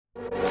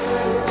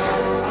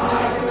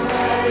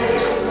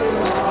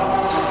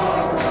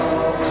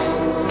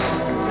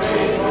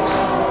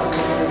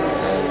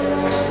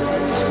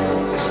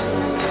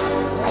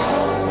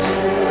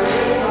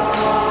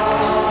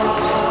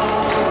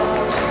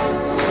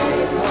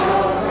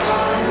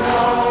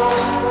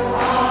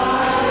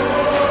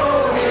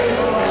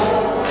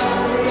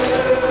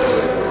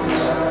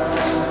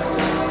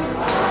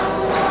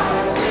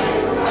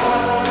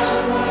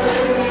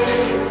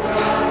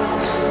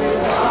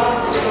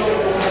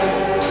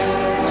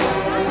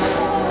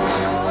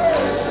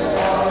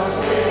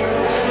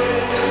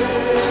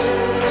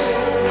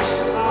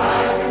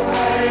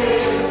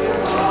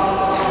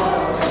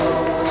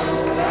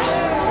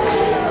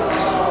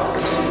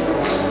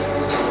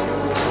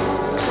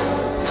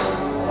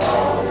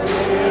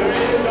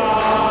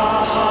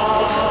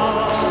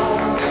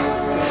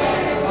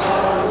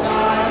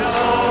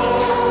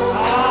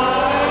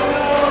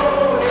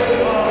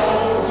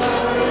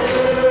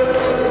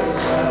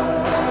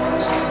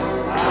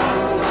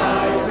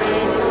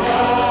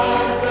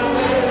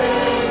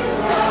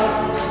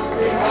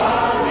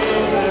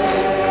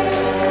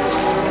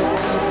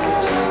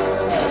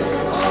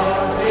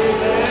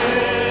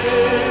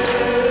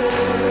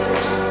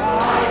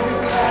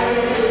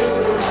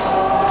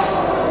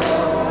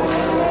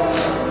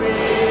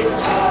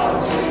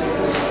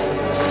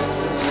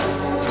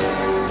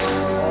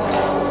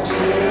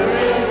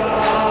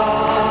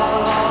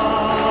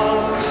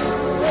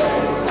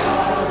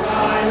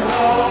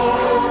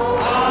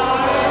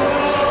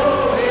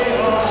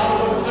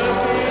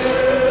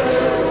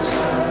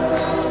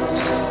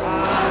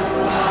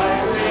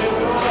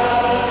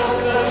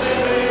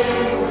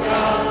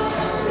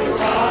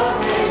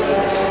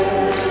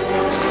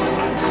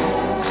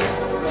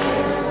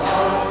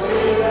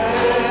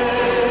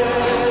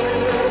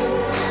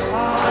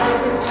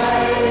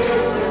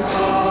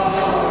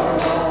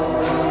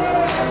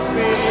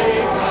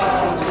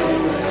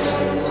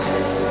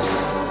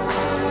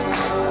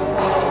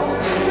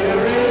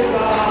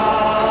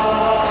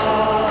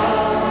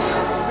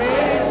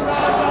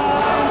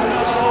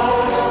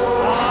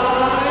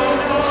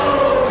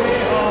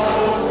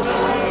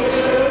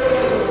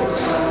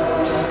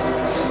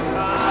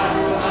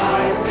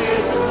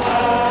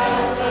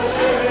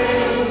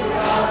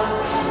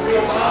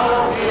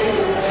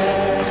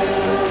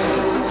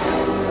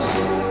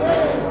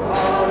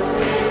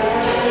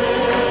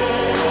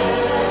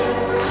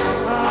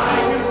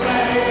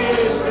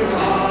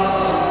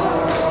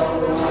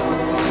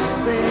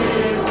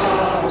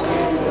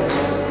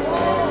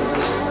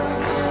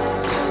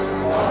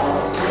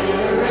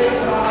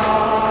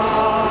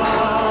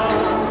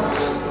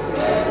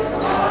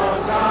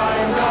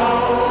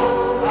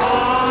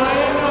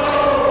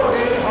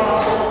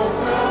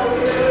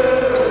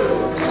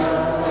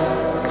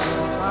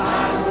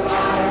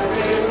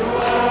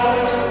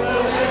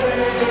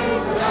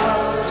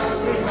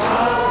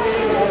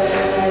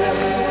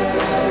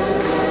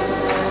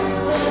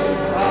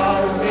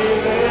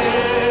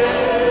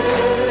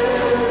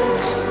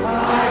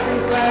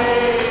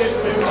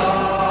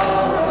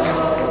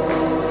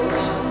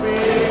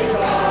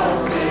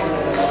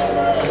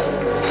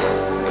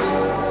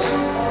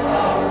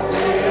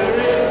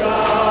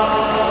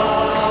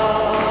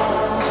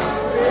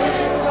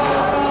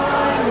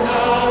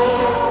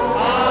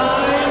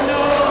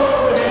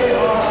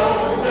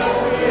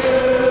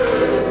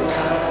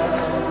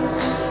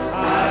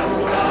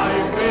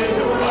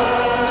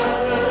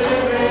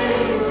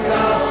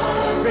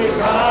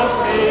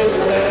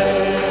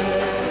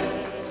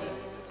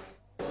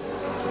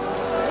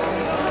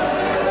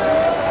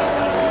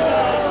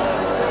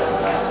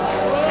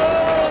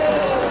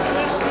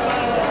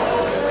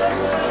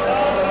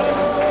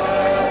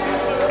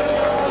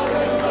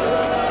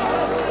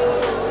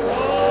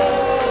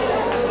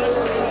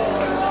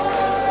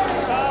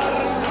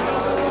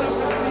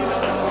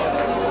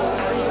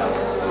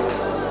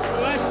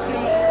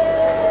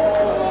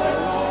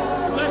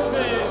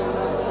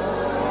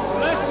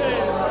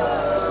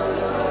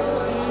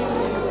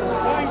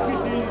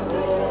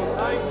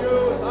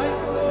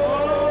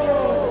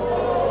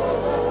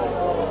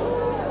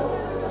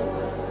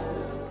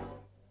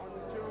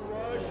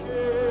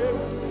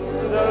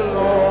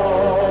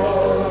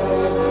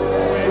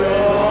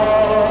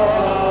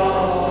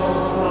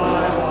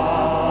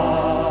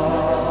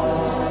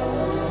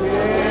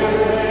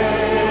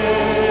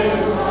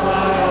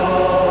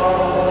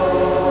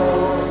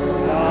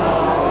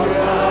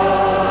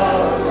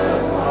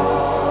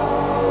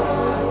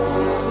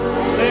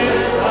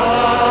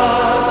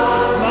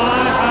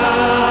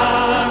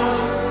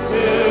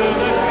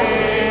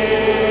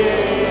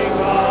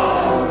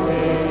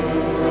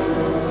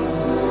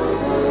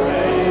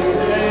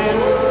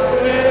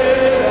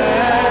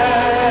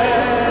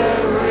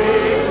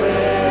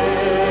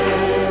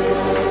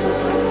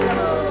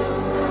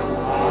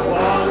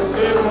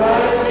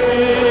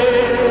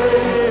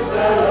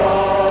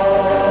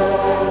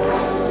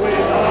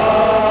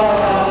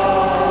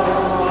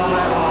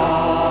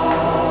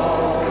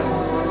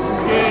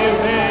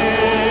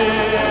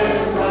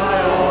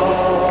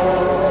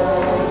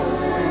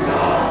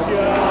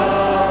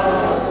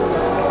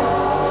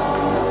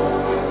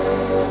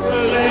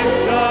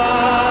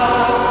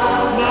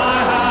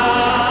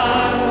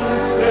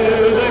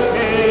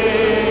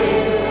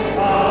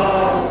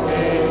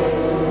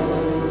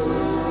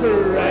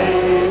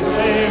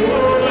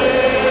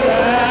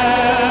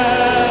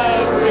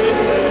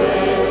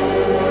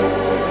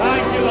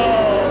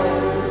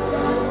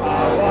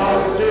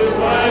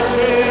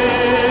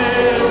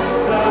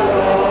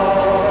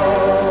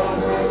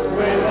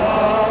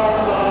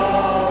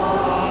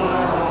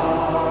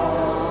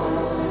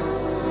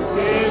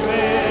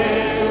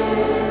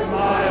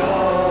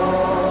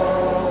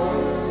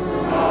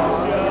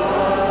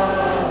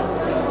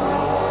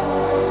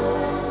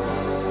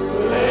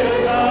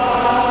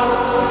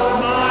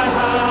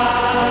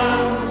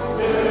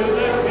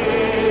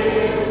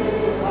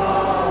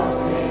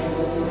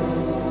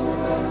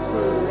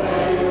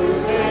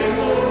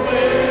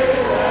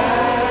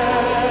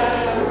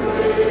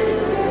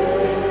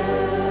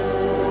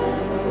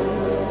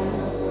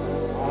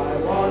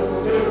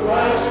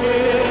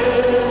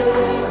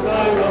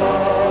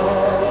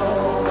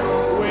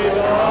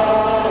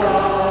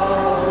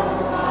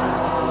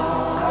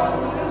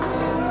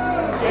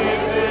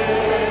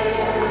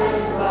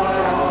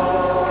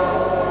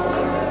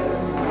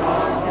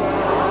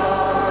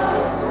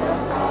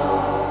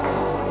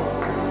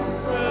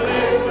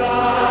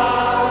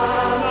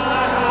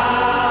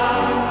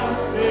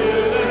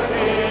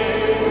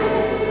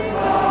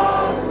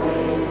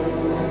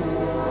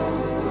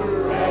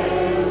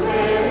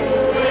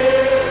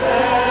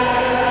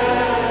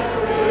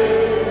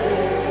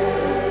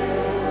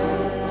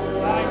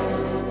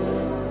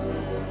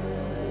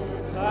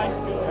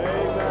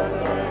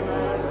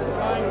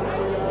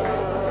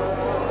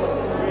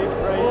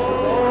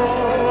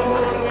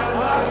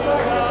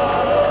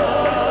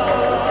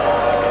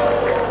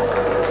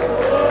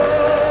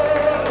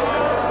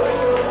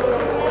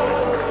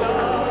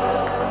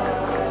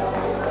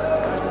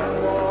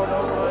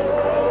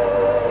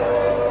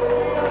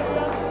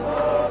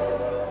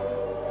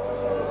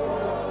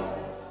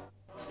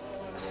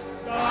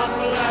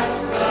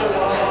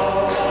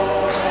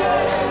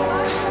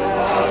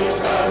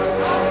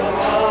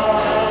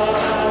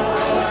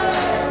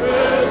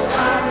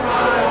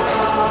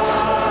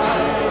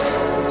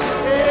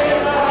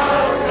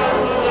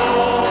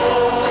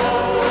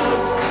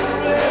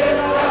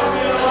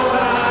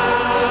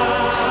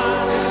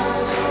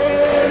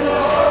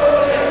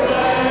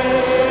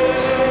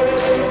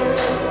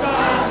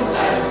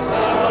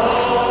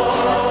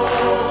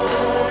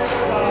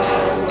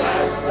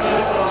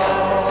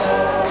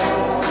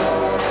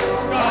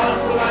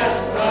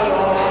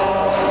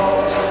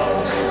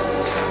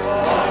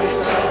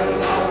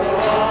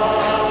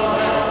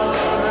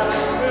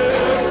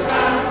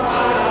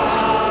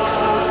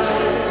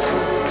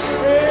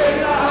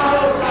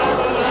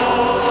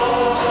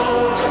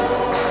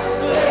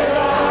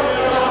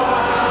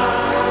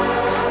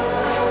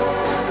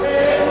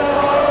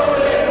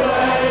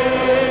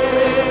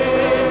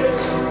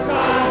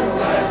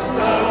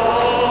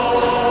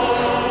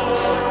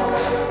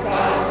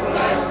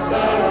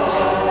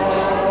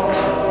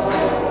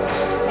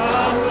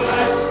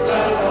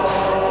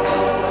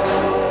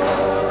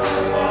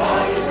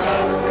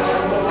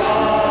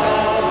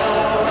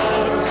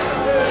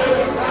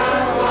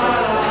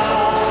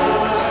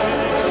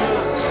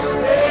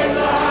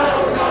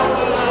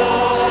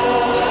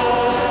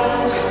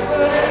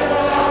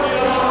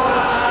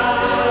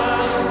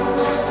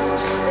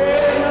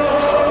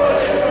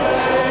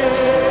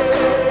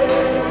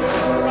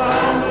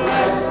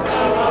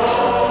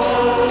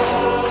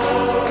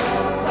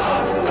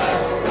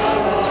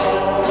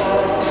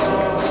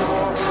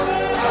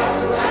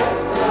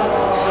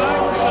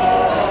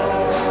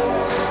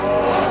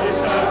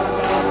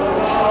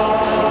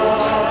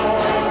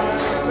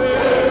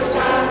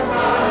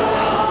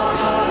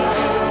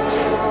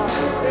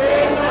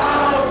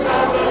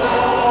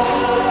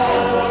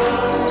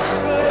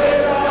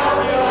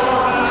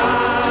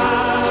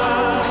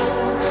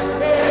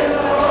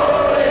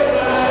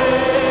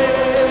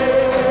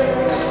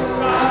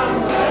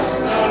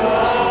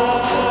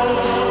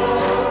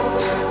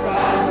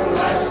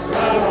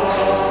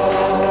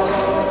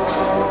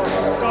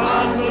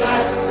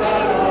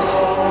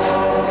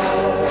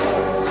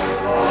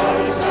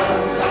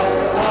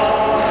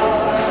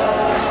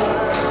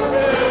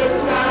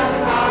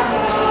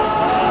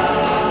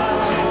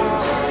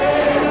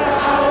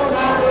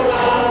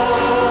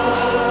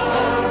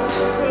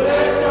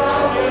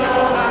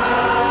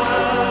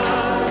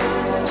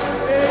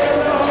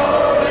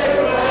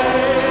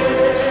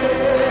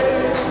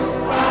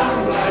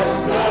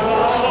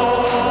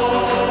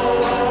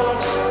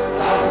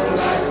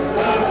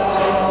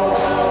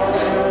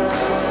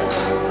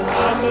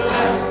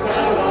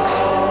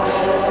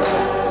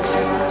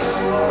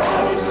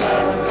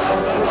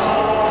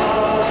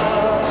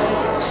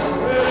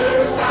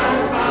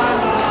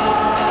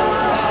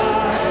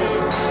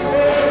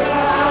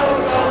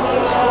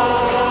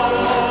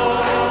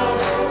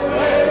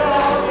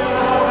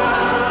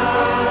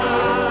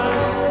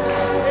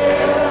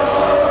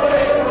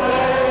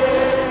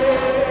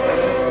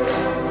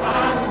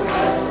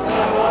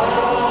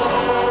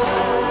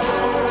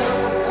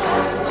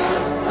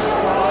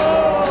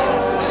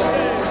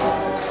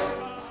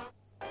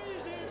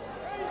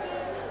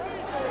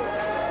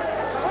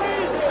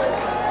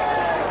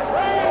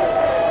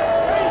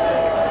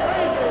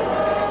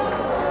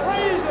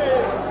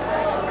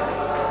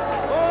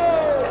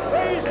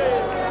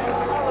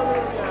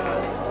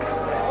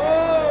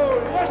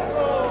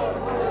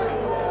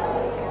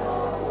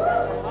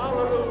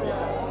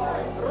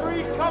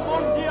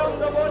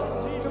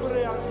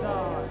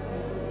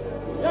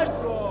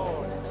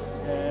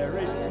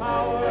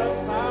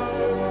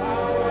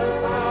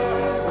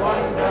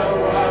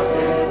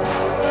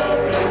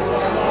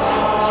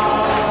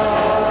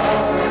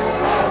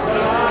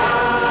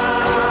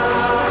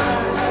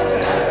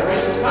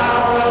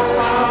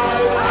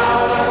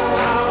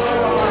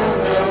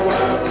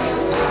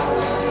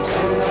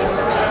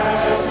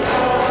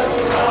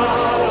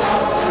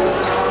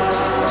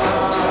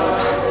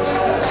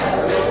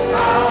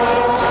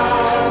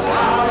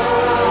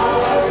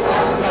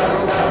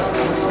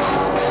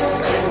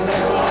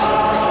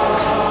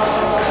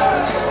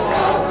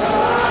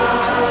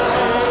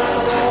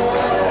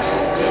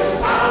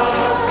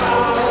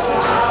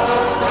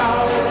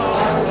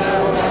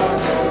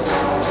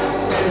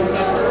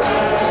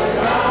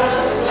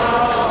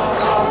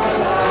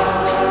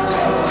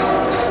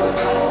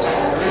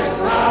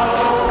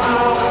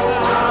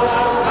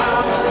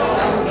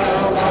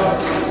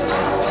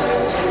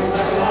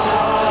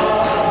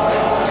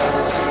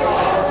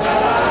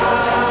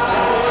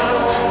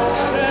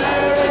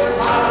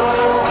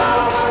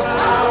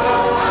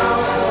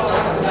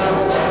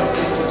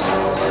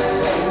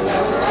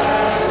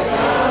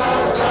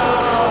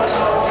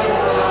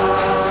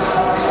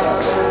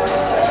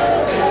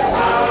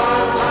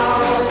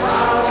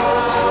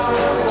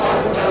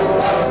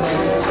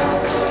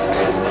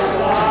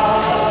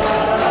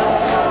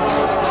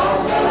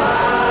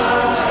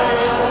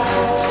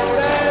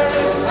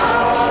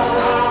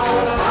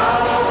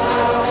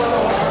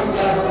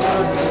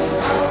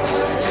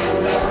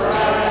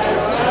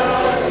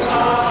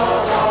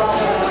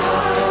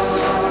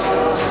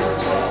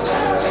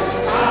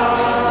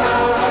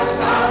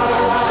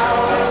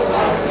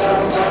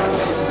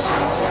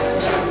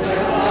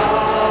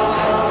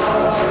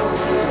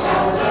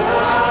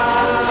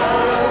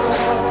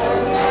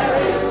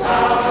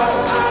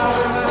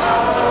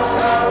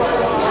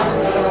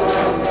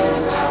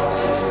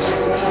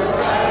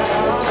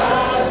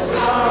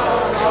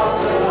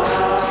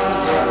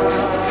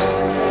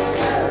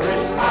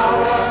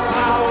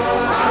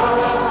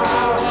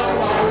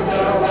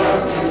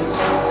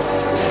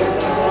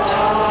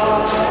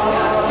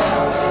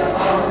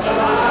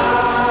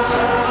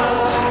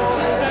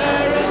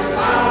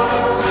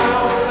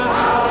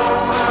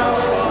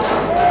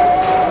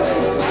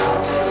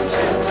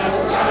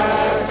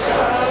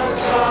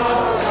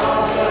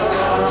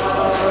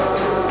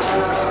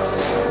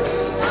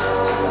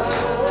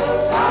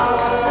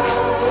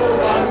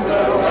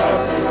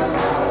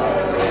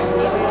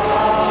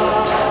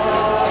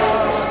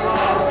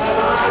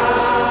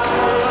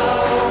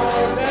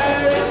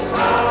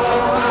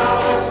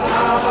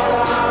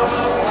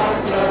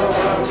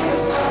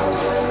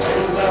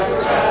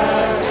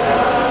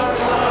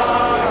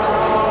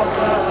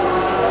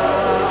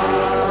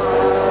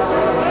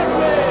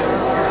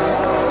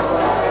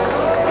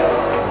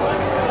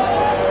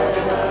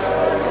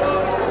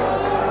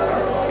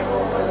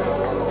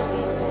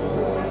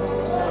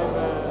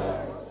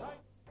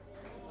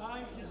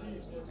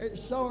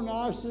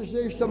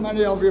So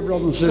many of you,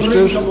 brothers and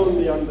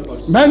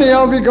sisters, many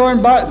of you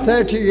going back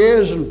 30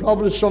 years and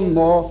probably some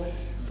more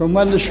from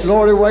when this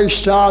glory way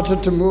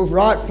started to move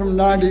right from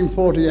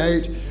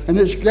 1948, and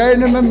it's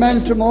gaining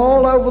momentum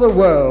all over the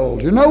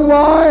world. You know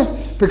why?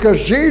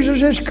 Because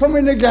Jesus is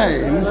coming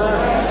again,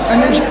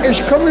 and it's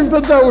coming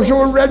for those who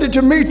are ready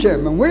to meet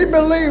him, and we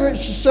believe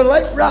it's a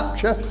select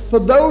rapture for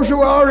those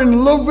who are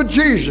in love with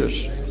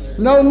Jesus.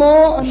 No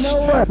more and no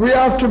less. We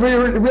have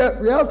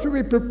to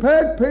be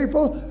prepared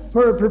people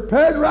for a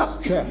prepared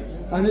rapture,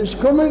 and it's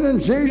coming,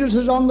 and Jesus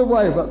is on the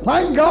way. But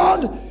thank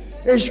God,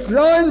 it's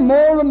growing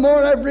more and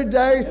more every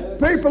day.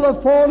 People are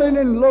falling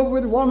in love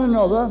with one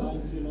another.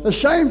 The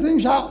same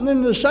thing's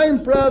happening, the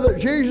same prayer that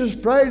Jesus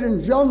prayed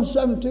in John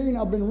 17.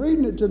 I've been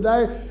reading it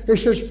today. It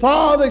says,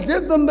 Father,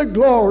 give them the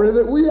glory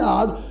that we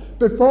had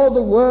before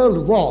the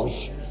world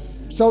was.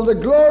 So the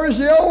glory is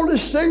the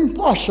oldest thing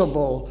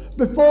possible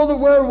before the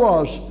world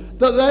was,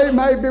 that they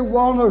may be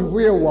one as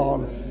we are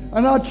one.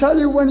 And I tell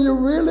you, when you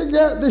really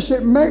get this,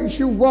 it makes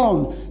you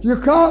one.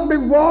 You can't be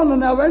one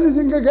and have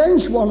anything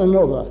against one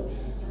another.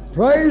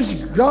 Praise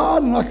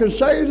God, and I can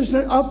say this,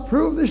 and I've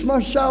proved this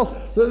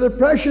myself, that the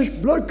precious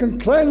blood can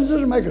cleanse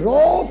us and make us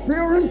all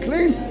pure and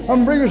clean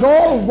and bring us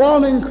all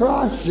one in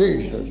Christ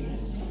Jesus.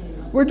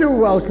 We do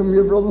welcome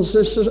you, brothers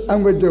and sisters,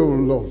 and we do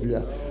love you.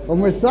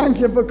 And we thank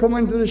you for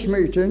coming to this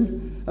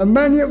meeting. And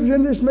many of you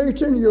in this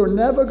meeting, you're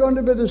never going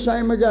to be the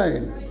same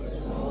again.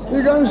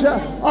 You're going to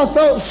say, I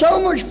felt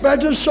so much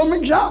better,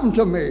 something's happened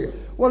to me.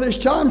 Well, it's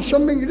time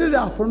something did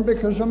happen,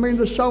 because,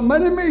 there's so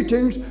many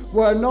meetings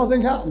where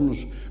nothing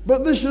happens.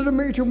 But this is a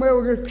meeting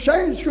where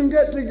saints can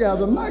get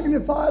together,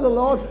 magnify the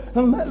Lord,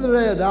 and let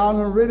their hair down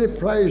and really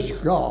praise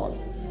God.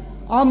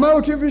 Our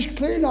motive is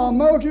clean, our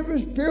motive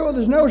is pure,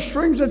 there's no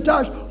strings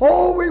attached.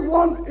 All we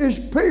want is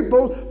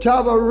people to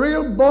have a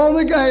real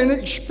born-again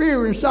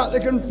experience that they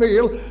can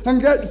feel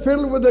and get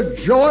filled with the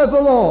joy of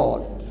the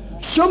Lord.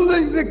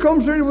 Something that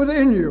comes in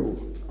within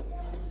you.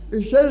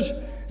 He says,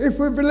 if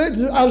we believe,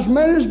 as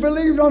many as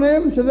believed on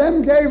him, to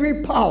them gave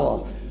he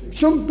power.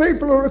 Some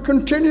people are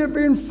continuing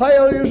being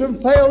failures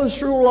and failures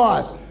through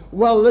life.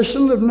 Well,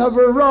 listen, they've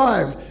never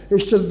arrived.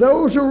 It's to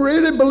those who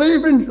really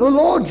believe in the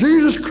Lord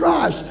Jesus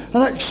Christ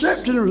and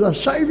accepted him as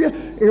a Saviour,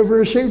 you've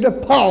received the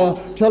power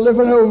to live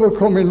an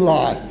overcoming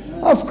life.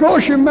 Of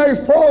course, you may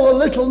fall a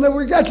little, and then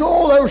we get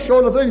all those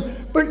sort of things,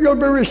 but you'll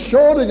be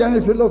restored again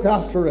if you look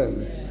after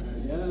him.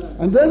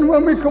 And then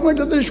when we come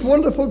into this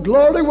wonderful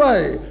glory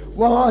way,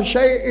 well, I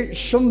say it's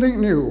something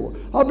new.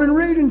 I've been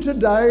reading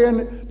today,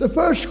 and the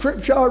first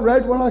scripture I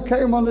read when I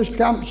came on this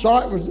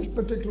campsite was this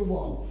particular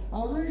one.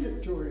 I'll read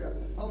it to you.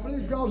 I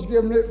believe God's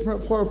given it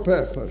for a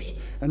purpose.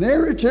 And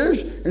here it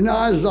is in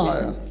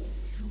Isaiah.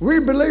 We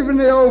believe in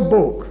the old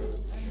book,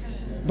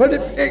 but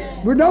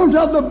we don't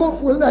have the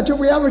book letter,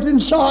 we have it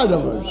inside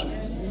of us.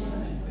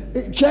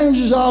 It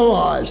changes our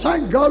lives.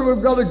 Thank God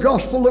we've got a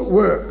gospel that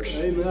works.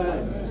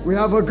 Amen. We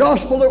have a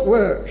gospel that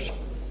works.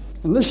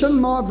 And listen,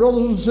 my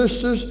brothers and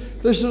sisters,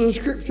 this is a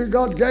scripture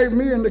God gave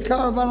me in the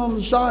caravan on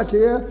the side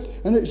here,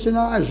 and it's in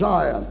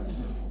Isaiah.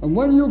 And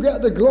when you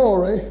get the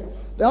glory,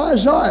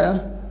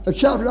 the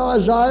chapter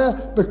of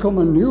Isaiah become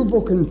a new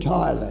book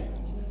entirely.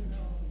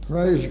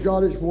 Praise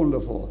God, it's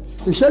wonderful.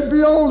 He said,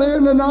 behold, here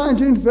in the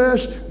 19th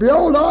verse,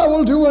 behold, I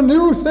will do a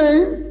new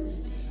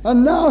thing,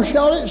 and now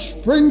shall it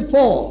spring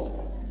forth.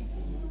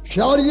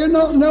 Shall you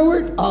not know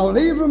it? I'll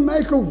even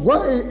make a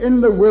way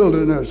in the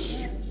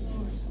wilderness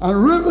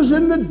and rivers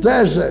in the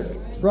desert.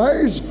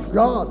 Praise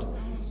God.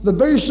 The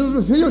beasts of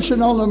the field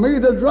shall honor me,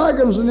 the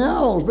dragons and the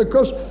owls,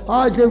 because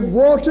I give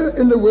water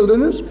in the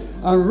wilderness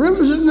and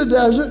rivers in the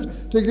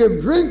desert to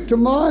give drink to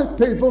my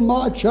people,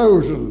 my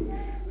chosen.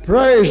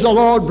 Praise the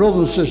Lord,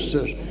 brothers and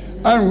sisters.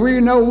 And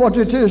we know what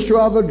it is to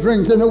have a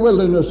drink in the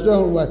wilderness,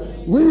 don't we?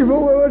 We've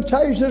all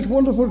tasted this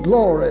wonderful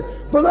glory,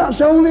 but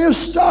that's only a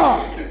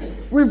start.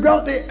 We've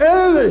got the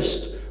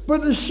earliest,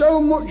 but there's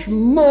so much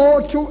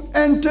more to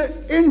enter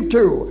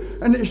into.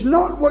 And it's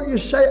not what you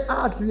say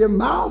out of your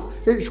mouth,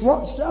 it's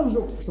what stands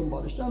up.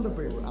 Somebody stand up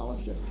here,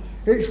 Alistair.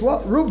 It's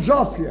what rubs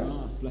off you.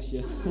 Oh, bless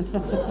you.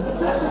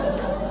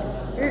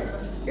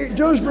 it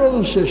does,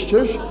 brothers and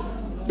sisters,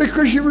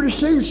 because you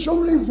receive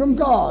something from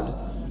God,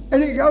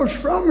 and it goes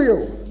from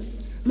you.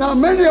 Now,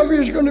 many of you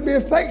is going to be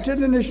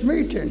affected in this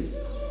meeting.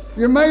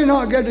 You may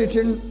not get it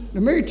in the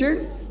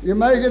meeting. You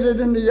may get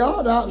it in the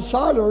yard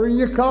outside or in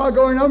your car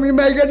going home. You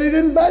may get it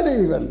in bed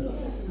even.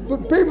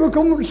 But people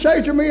come and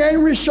say to me,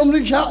 Henry,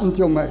 something's happened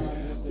to me.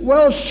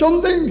 Well,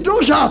 something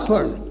does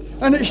happen.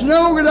 And it's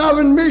no good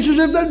having meetings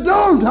if they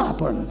don't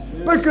happen.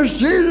 Because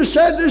Jesus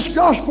said this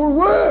gospel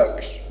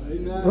works.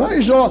 Amen.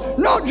 Praise the Lord.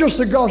 Not just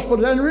the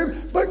gospel, Henry,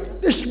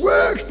 but this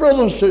works, brothers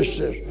and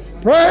sisters.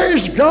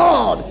 Praise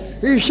God.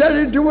 He said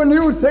he'd do a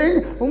new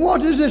thing, and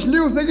what is this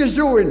new thing he's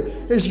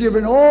doing? He's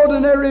giving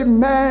ordinary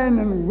men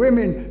and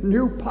women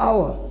new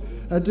power,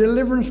 a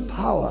deliverance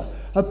power,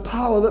 a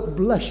power that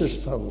blesses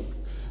folk,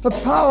 a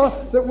power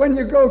that when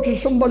you go to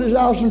somebody's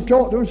house and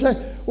talk to them and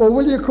say, well,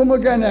 will you come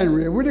again,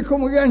 Henry? Will you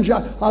come again,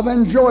 Jack? I've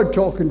enjoyed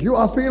talking to you.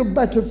 I feel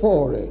better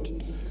for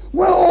it.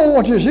 Well,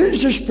 what is it?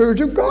 It's the Spirit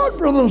of God,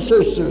 brothers and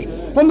sisters.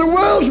 And the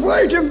world's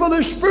waiting for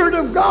the Spirit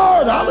of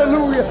God.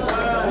 Hallelujah.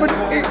 But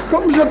it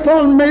comes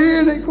upon me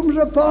and it comes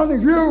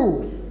upon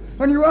you.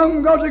 And you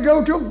haven't got to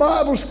go to a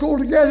Bible school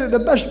to get it. The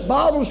best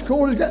Bible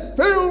school is get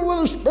filled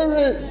with the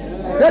Spirit.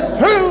 Get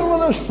filled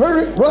with the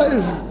Spirit,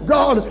 praise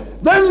God.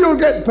 Then you'll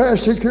get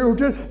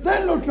persecuted.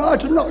 Then they'll try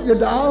to knock you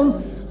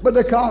down. But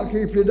they can't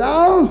keep you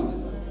down.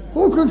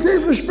 Who can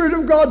keep the Spirit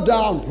of God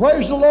down?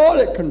 Praise the Lord.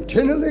 It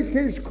continually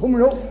keeps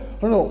coming up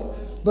and up.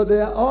 But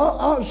the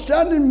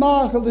outstanding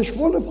mark of this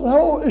wonderful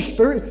Holy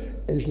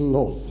Spirit is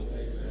love,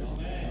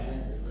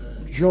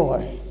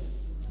 joy,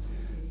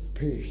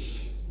 peace.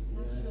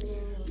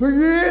 For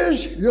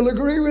years, you'll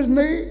agree with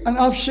me, and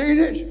I've seen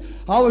it.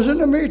 I was in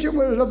a meeting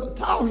where there were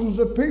thousands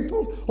of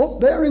people up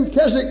there in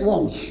Keswick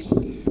once.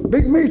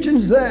 Big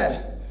meetings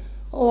there.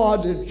 Oh,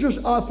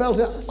 I felt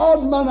an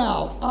odd man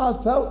out. I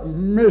felt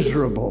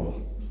miserable.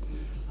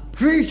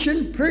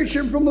 Preaching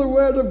from the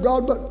Word of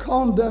God, but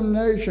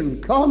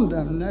condemnation.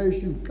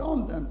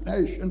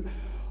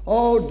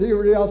 Oh,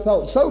 dearie, I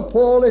felt so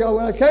poorly.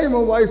 When I came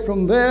away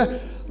from there,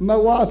 my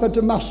wife had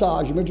to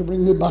massage me to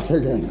bring me back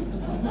again.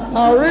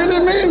 I really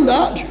mean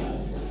that.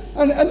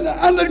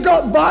 And they'd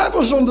got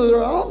Bibles under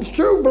their arms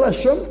too,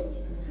 bless them.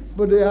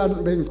 But they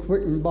hadn't been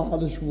quickened by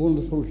this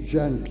wonderful,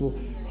 gentle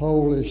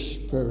Holy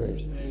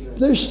Spirit.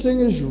 This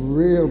thing is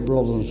real,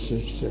 brothers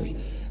and sisters.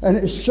 And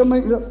it's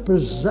something that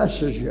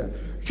possesses you.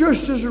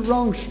 Just as the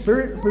wrong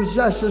spirit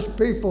possesses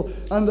people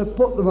and they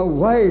put them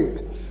away.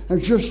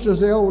 And just as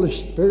the Holy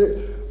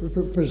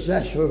Spirit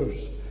possesses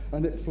us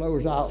and it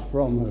flows out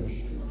from us.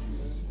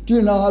 Do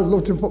you know, I'd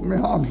love to put my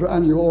arms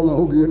around you all and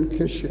hug you and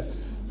kiss you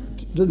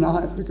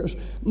tonight, because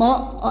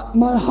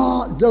my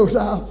heart goes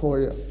out for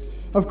you.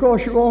 Of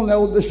course, you all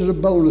know this is a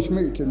bonus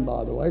meeting,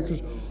 by the way, because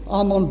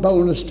I'm on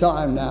bonus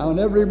time now, and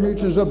every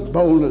meeting's a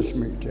bonus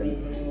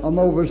meeting. I'm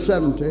over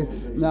 70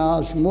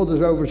 now, some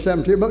others over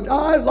 70, but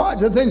I like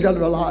to think I'd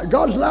like.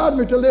 God's allowed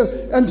me to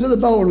live into the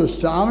bonus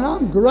time, and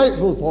I'm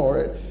grateful for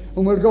it.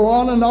 And we'll go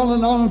on and on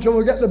and on until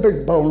we get the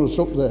big bonus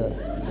up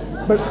there.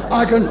 But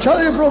I can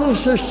tell you,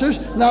 brothers and sisters,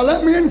 now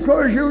let me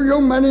encourage you,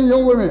 young men and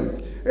young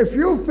women, if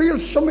you feel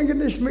something in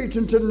this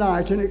meeting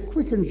tonight and it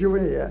quickens you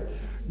in here,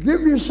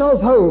 give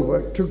yourself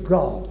over to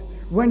God.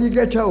 When you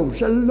get home,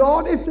 say,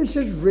 Lord, if this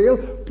is real,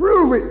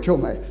 prove it to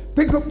me.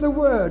 Pick up the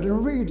Word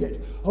and read it.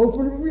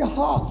 Open up your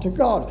heart to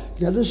God.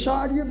 Get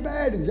aside your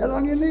bed and get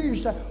on your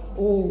knees. Say,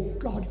 oh,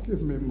 God,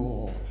 give me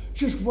more.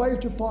 Just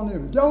wait upon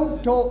Him.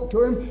 Don't talk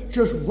to Him.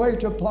 Just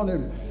wait upon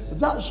Him.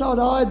 That's what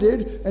I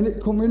did, and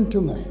it come into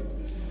me.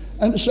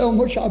 And so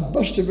much I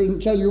busted it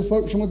and tell you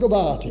folks something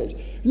about it.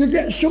 You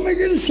get something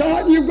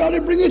inside and you've got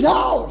to bring it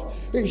out.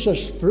 It's the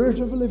Spirit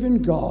of the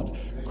living God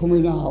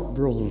coming out,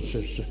 brothers and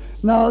sisters.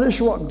 Now this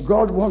is what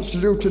God wants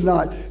to do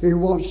tonight. He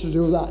wants to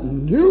do that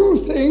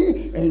new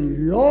thing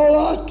in your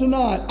life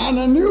tonight and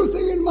a new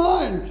thing in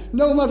mine.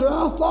 No matter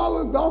how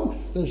far we've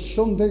gone, there's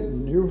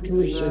something new to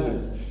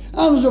receive.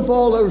 Hands up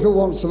all those who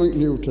want something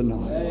new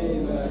tonight.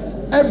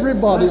 Amen.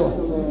 Everybody.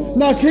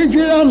 Now keep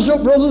your hands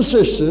up, brothers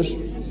and sisters.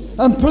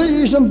 And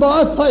please, and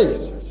by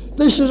faith,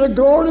 this is a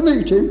glory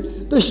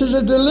meeting, this is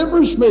a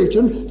deliverance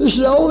meeting, this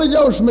is a Holy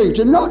Ghost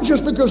meeting, not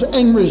just because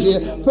Henry's here.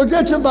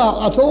 Forget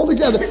about that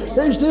altogether.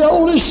 It's the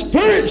Holy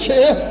Spirit's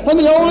here, and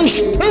the Holy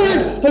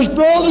Spirit has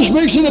brought this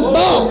meeting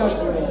about.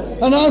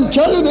 And I'm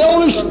telling you, the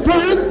Holy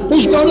Spirit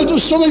is going to do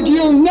something to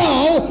you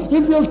now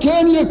if you'll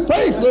turn your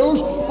faith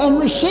loose and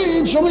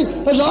receive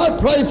something as I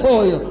pray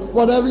for you.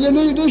 Whatever you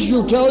need is,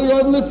 you tell your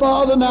Heavenly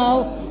Father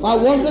now. I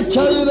want to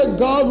tell you that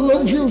God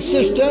loves you,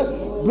 sister.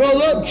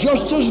 Brother,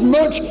 just as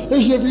much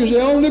as if you're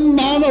the only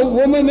man or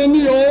woman in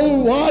the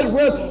whole wide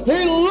world.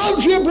 He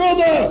loves you,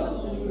 brother.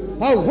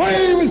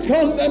 Away with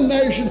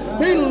condemnation.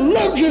 He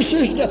loves you,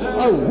 sister.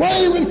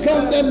 Away with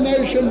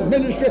condemnation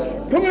ministry.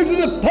 Come into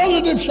the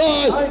positive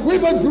side.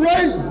 We've a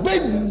great,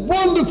 big,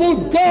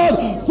 wonderful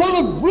God full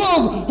of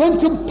love and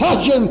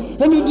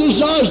compassion, and He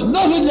desires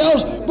nothing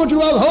else but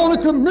to have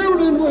holy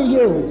communion with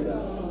you.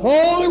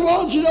 All He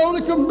wants is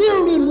holy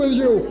communion with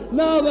you.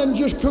 Now then,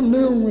 just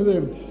commune with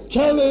Him.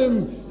 Tell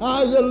Him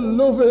how you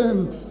love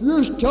Him.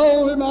 You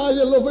told Him how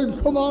you love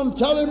Him. Come on,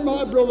 tell Him,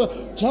 my brother.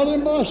 Tell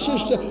Him, my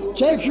sister.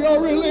 Take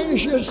your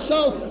release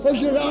yourself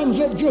as your hands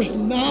up just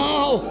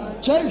now.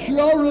 Take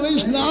your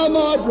release now,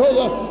 my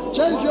brother.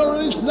 Take your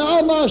release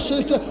now, my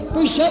sister.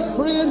 Be set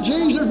free in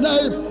Jesus'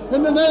 name.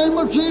 In the name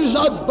of Jesus,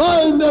 I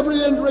bind every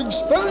hindering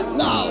spirit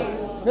now.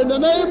 In the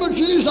name of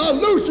Jesus, I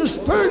loose the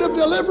spirit of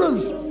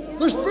deliverance,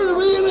 the spirit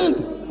of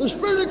healing, the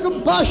spirit of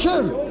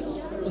compassion,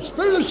 the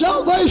spirit of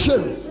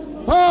salvation.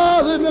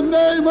 Father, in the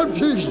name of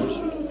Jesus,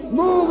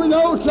 move in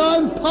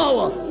old-time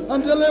power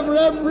and deliver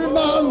every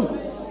man,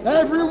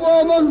 every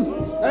woman,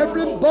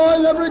 every boy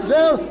and every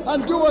girl,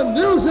 and do a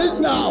new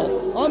thing now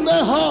on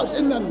their heart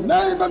in the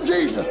name of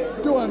Jesus.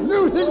 Do a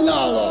new thing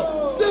now,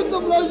 Lord. Give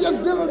them like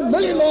you've given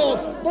me, Lord,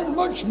 but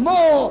much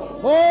more.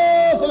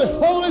 Oh, for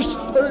the Holy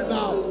Spirit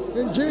now,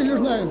 in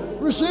Jesus' name.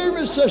 Receive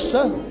it,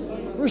 sister.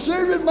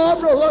 Receive it, my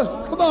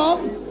brother. Come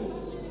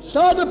on.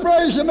 Start to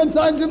praise Him and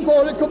thank Him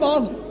for it. Come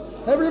on.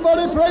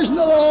 Everybody praising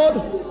the Lord.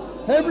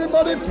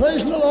 Everybody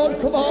praising the Lord.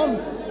 Come on.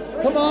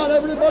 Come on,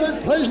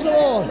 everybody praising the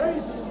Lord.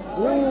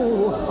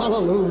 Oh,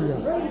 hallelujah.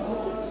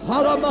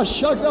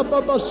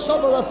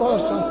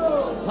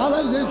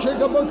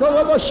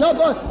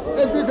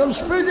 If you can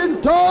speak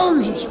in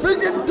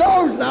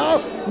tongues now.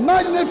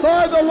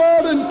 Magnify the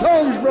Lord in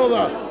tongues,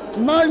 brother.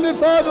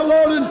 Magnify the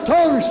Lord in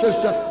tongues,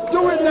 sister.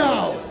 Do it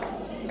now.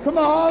 Come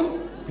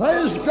on.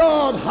 Praise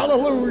God.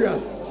 Hallelujah.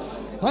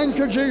 Thank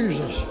you,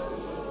 Jesus.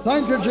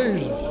 Thank you,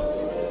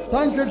 Jesus.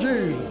 Thank you,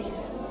 Jesus.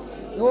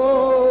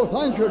 Oh,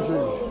 thank you,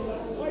 Jesus.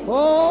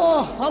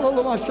 Oh,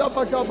 hallelujah.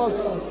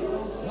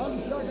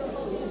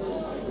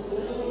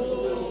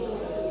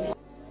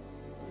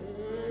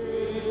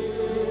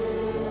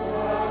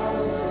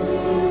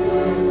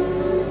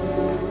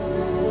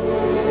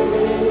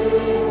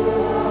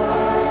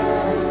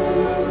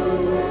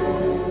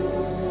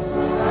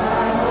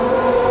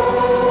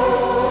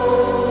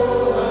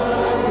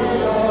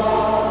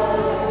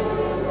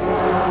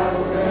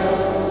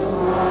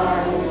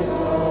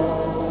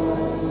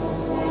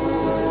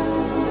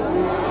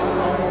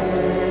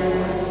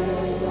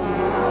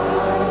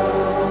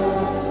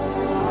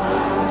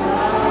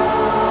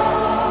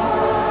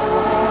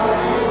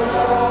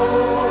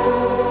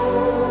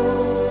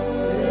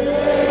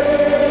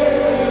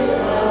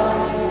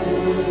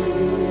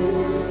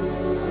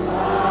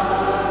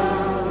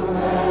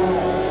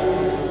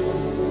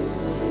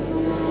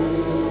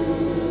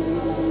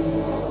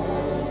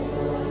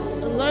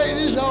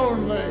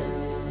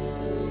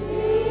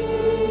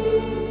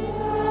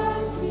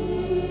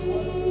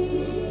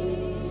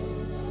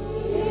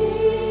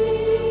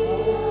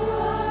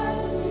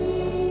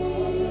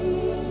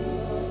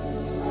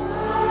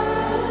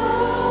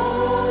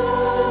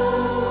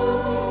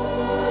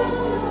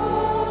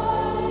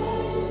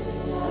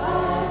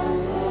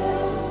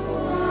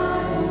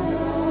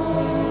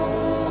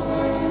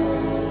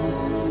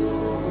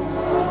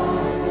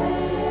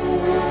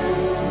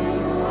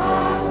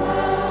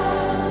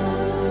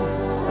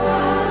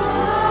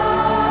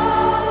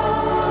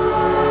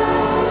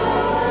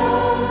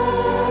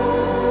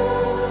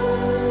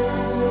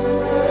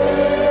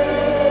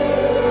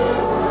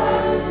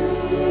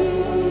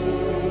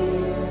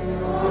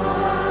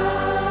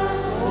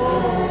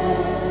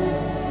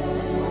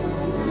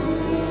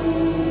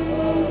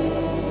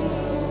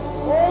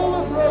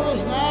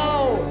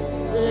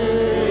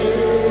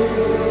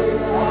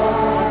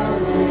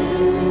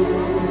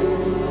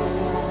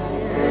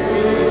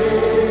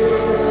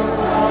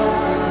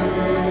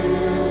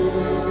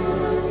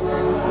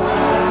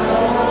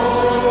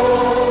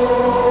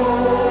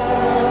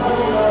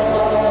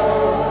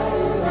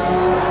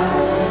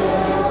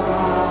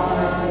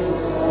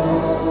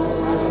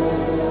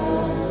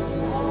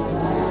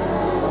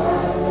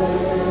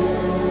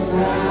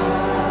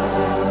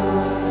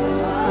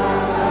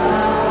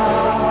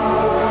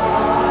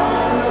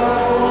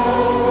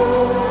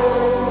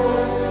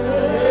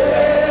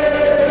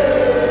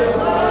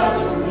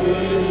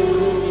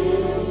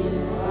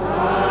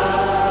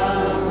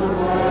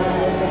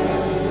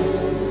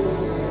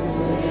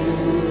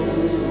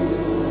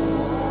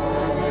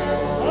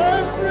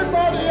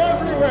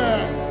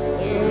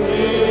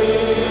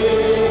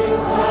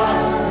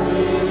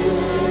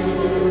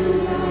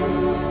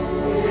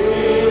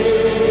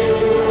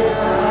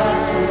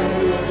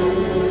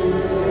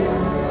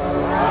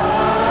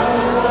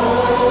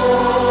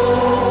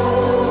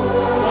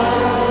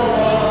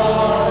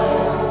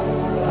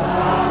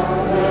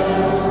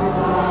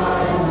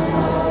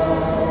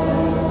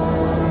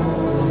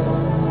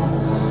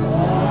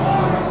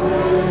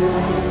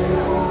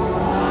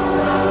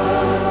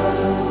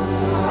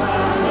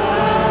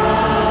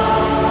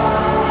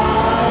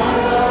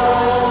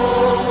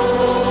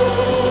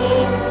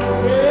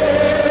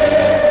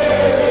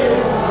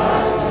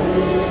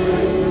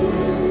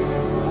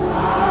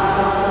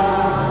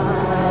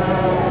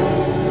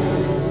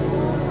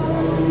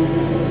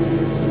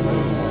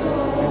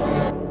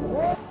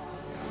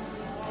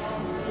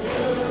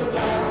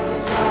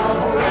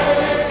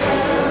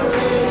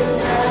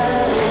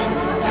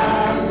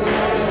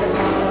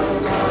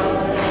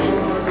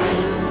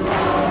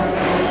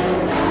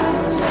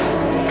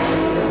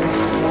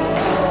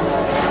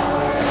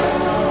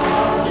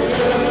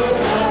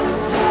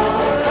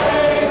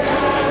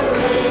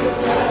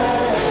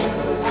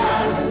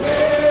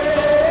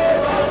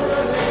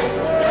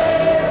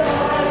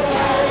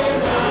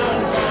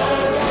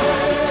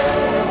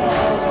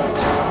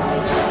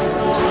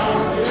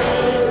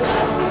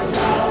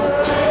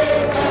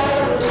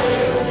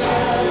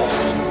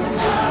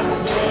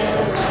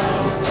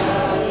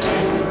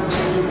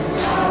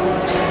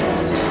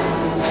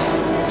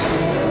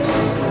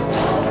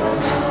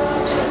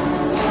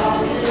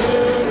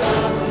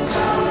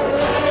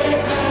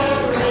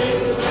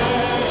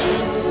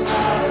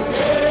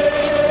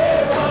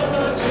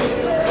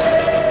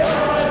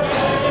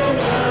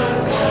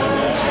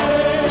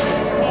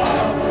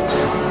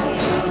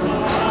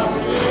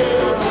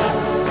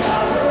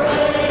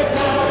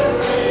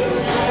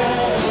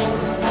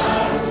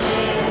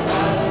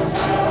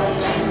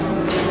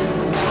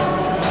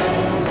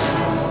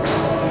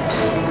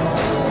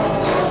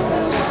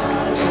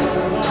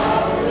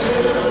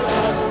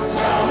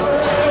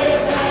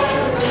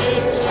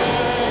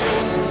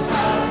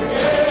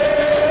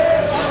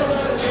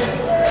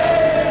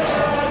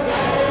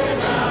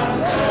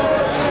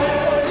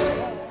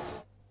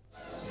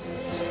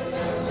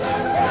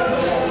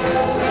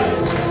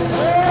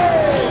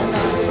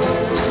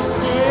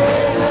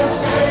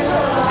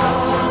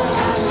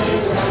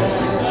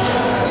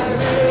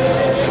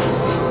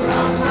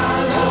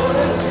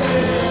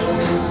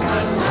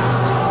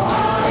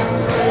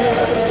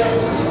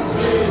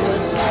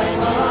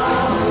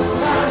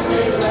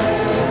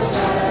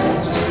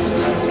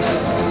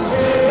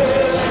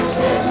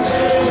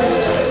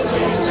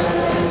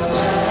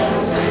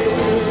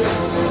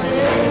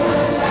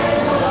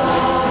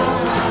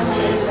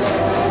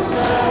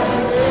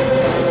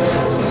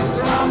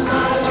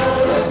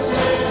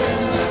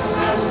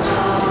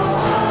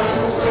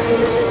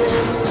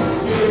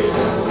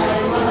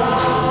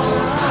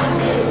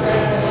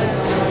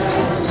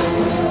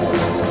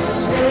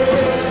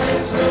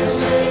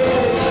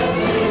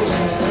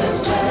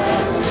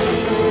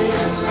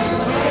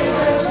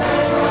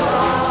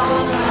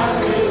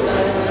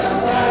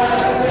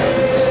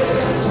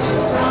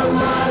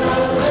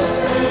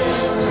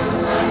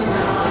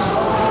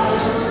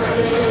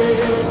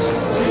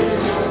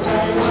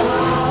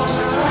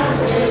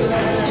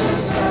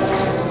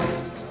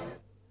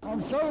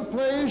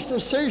 to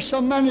see so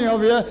many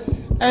of you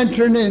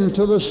entering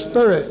into the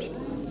Spirit.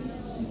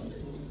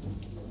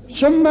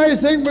 Some may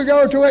think we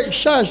go to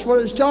excess. Well,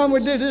 it's time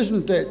we did,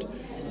 isn't it?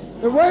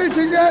 The way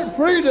to get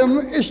freedom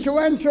is to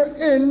enter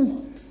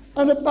in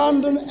and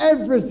abandon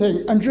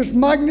everything and just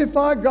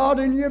magnify God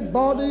in your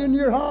body, in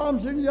your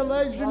arms, in your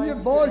legs, in your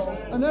voice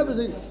and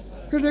everything.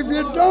 Because if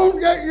you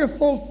don't get your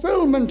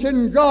fulfillment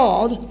in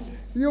God,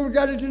 you'll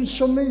get it in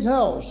something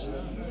else.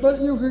 But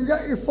you can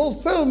get your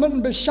fulfillment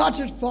and be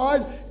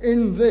satisfied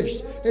in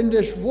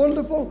this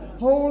wonderful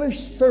Holy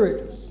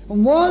Spirit.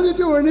 And while you're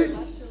doing it,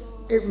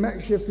 it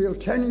makes you feel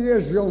 10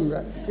 years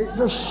younger. It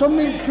does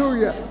something to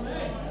you.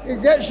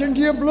 It gets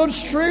into your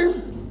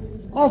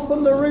bloodstream.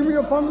 Often they ring me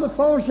up on the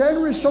phone and say,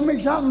 Henry,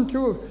 something's happened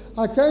to us.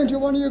 I came to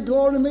one of your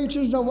glory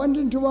meetings. I went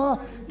into our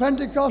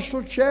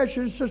Pentecostal church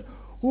and says,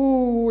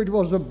 oh, it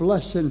was a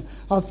blessing.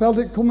 I felt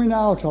it coming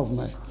out of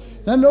me.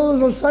 Then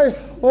others will say,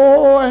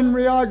 oh,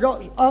 Henry, I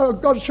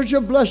got such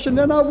a blessing.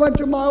 Then I went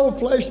to my old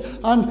place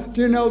and,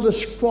 do you know, they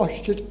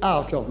squashed it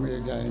out of me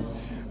again.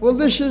 Well,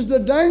 this is the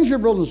danger,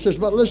 brothers and sisters.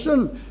 But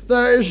listen,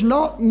 there is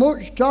not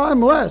much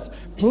time left.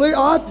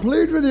 I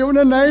plead with you in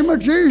the name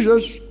of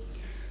Jesus.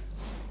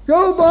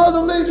 Go by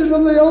the leading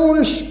of the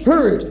Holy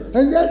Spirit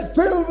and get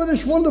filled with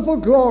this wonderful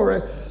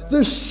glory.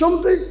 There's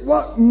something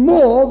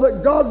more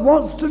that God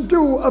wants to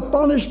do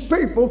upon his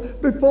people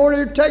before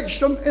he takes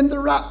them in the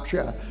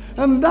rapture.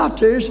 And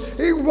that is,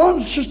 he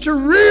wants us to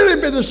really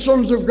be the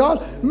sons of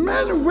God,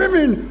 men and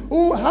women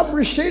who have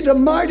received a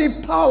mighty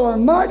power, a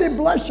mighty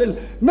blessing,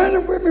 men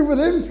and women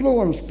with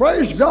influence,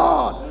 praise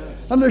God.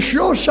 And the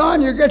sure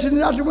sign you're getting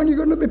that is when you're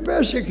going to be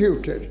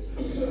persecuted.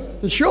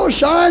 The sure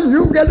sign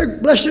you get a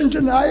blessing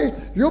tonight,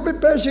 you'll be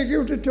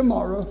persecuted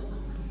tomorrow.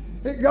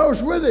 It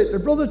goes with it. The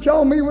brother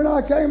told me when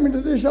I came into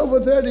this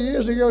over 30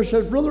 years ago, he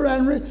says, Brother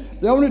Henry,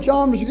 the only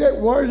time you get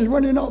worried is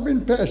when you're not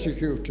being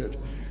persecuted.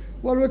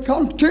 Well, we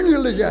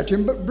continually get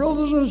him, but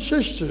brothers and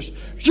sisters,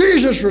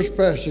 Jesus was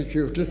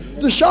persecuted,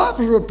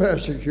 disciples were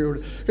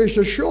persecuted. It's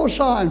a sure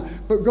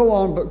sign, but go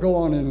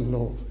on in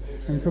love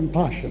and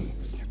compassion.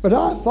 But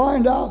I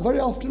find out very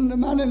often the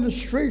man in the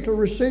street will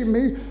receive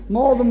me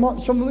more than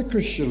what some of the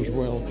Christians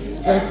will.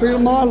 They feel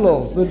my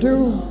love, they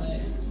do.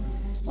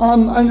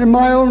 And in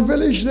my own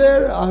village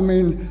there, I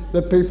mean,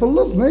 the people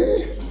love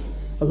me.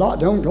 A lot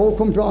don't all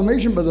come to our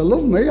meeting, but they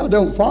love me. I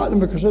don't fight them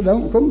because they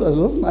don't come, they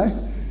love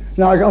me.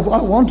 Now, if I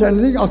want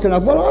anything, I can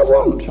have what I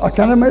want. I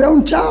can have my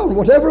own town.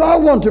 Whatever I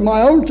want in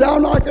my own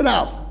town, I can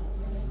have.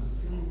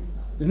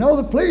 You know,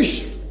 the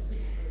police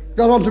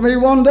got onto me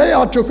one day.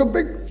 I took a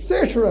big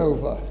theatre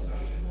over.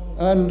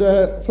 And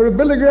for a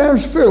Billy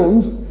Graham's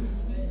film,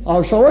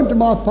 so I went to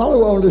my pal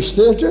who owned this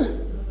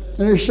theatre,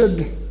 and he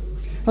said,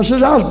 I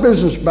said, how's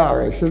business,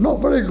 Barry? He said,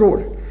 not very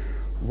good.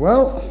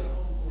 Well,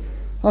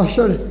 I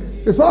said,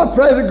 if I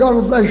pray that God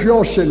will bless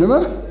your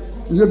cinema,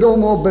 and you do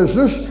more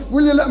business,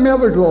 will you let me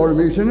have a glory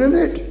meeting in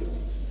it?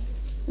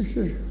 He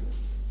said,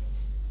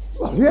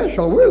 well, yes,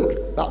 I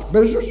will. That's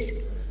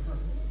business.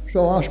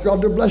 So I asked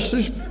God to bless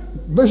this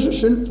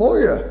business in for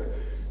you.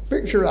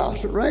 Picture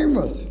house at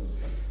Rainworth.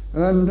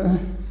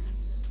 And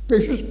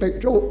business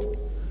picked up.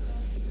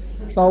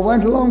 So I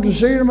went along to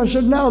see him. I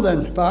said, now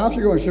then, perhaps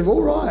he said,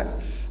 all right.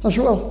 I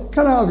said, well,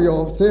 can I have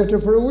your theatre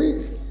for a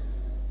week?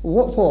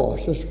 Well, what for?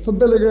 He says, for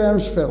Billy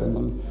Graham's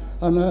film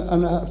and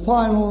a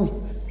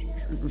final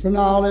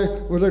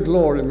finale with a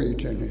glory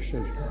meeting. He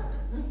said,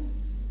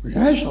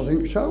 yes, I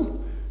think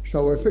so.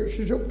 So we fixed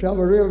it up to have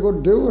a real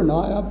good do, and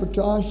I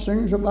advertised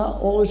things about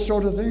all this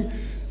sort of thing.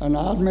 And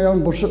I had my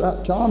own bus at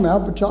that time. I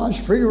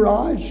advertised free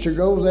rides to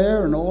go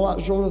there and all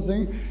that sort of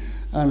thing.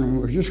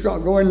 And we just got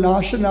going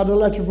nice and had a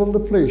letter from the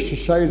police to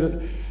say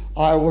that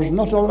I was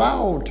not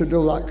allowed to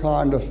do that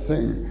kind of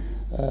thing.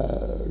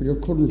 You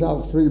couldn't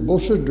have free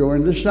buses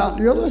doing this, that,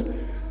 and the other.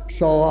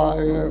 So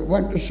I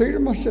went to see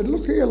them. I said,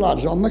 look here,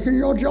 lads, I'm making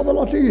your job a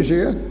lot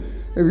easier.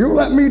 If you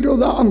let me do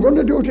that, I'm going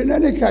to do it in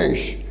any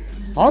case.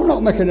 I'm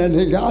not making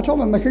anything out of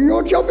it. I'm making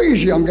your job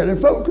easier. I'm getting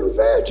folk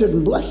converted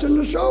and blessed in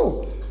the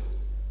soul.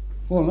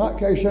 Well, in that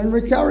case,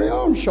 Henry, carry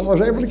on. So I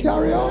was able to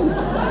carry on.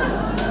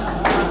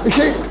 You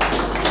see,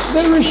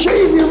 they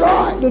receive you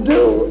right. They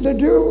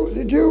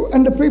do.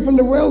 And the people in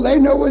the world, they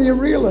know whether you're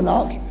real or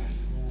not.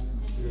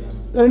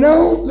 They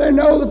know,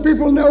 the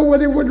people know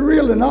whether you're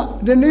real or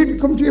not. They needn't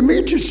come to your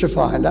meetings to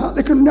find out.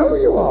 They can know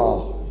you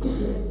are.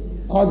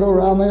 I go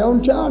around my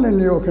own town in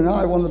New York, and I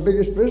had one of the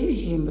biggest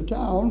businesses in the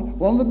town,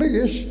 one of the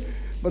biggest.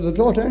 But they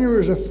thought Henry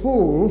was a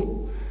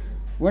fool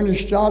when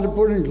he started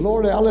putting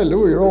glory,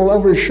 hallelujah, all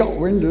over his shop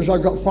windows. I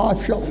got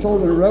 5 shops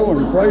all in a row,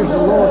 and praise the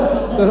Lord.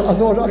 I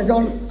thought I'd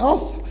gone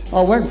off.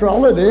 I went for a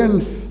holiday,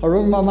 and I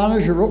rung my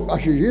manager up,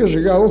 actually years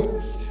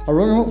ago. I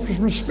rung him up for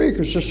some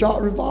speakers to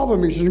start revival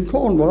meetings in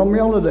Cornwall on my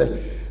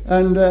holiday.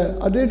 And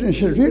I did, and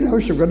he said, you know,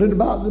 so got it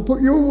about to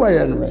put you away,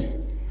 Henry.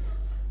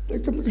 They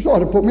thought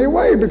to put me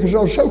away because I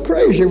was so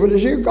crazy with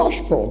this here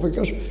gospel,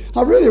 because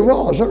I really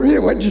was. I really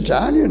went to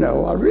town, you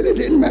know. I really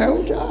did in my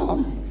own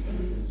town.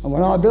 And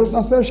when I built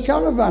my first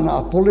caravan,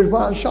 I pulled it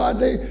right outside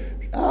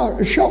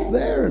the shop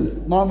there,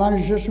 and my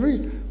manager said to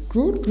me,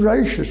 Good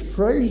gracious,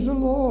 praise the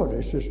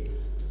Lord. He says,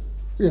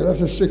 you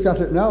let us stick at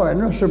it now,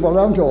 Henry. I said, well,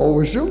 I haven't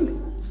always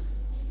done.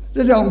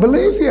 They don't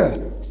believe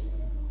you.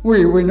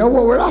 We know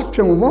what we're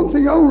after, and one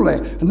thing only,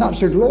 and that's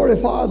to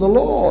glorify the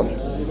Lord.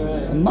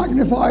 Amen. And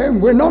magnify Him.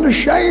 We're not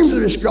ashamed of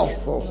this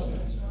gospel,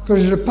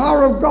 because it's the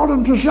power of God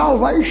unto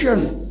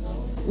salvation.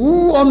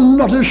 Ooh, I'm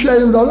not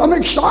ashamed of it. I'm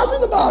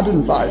excited about it,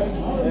 in fact.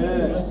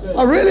 Yes.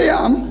 I really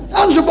am.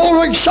 Hands up,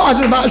 all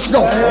excited about this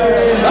gospel.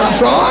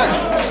 That's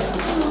right.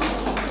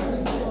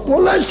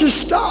 Well, let's just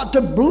start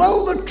to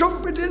blow the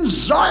trumpet in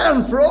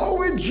Zion for all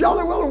we're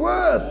jolly well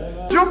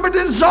worth. Trumpet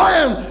in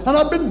Zion, and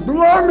I've been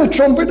blowing the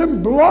trumpet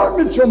and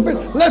blowing the trumpet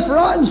left,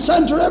 right and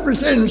centre ever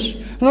since,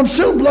 and I'm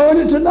still blowing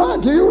it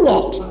tonight to you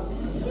lot.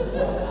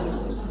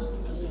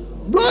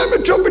 Blowing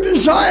the trumpet in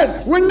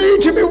Zion. We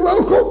need to be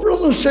woke up,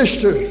 brothers and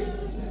sisters.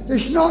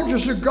 It's not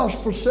just a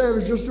gospel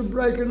service, just a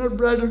breaking of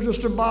bread and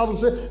just a Bible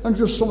study and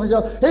just something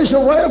else. It's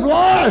a way of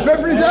life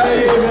every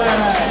day.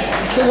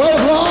 Amen. It's a way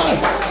of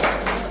life.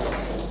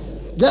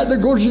 Get the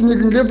goods and you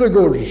can give the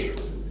goods.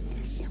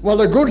 Well,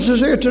 the goods is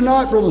here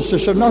tonight, brothers and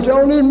sisters, not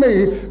only in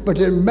me, but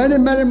in many,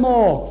 many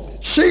more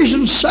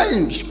seasoned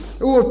saints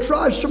who have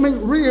tried something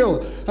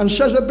real and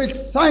says a big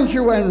thank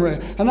you, Henry.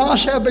 And I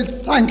say a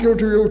big thank you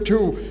to you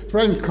too for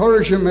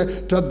encouraging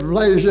me to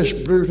blaze this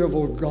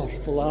beautiful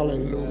gospel.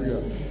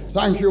 Hallelujah.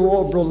 Thank you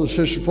all, brothers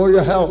and sisters, for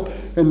your help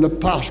in the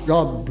past.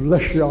 God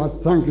bless you. I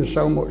thank you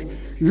so much.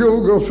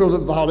 You'll go through the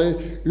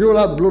valley. You'll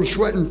have blood,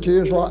 sweat and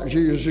tears like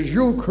Jesus says.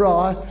 You'll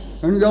cry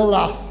and you'll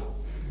laugh.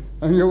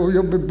 And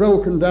you'll be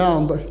broken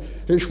down, but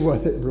it's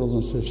worth it,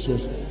 brothers and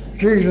sisters.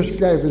 Jesus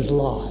gave his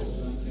life.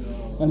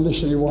 And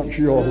listen, he wants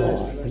your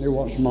life, and he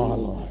wants my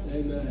life.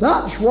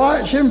 That's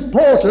why it's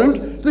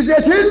important to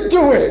get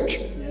into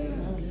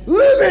it.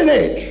 Live in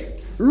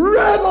it.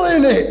 Revel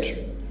in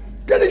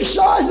it. Get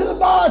excited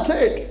about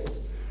it.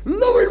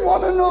 Loving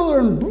one another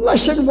and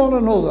blessing one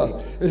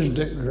another. Isn't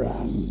it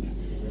grand?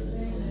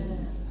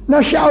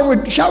 Now, shall we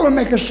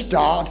make a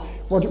start?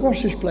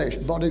 What's this place?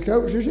 Body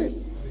Coats, is it?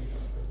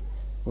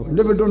 Well, we've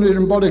never done it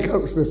in Body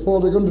Coats before.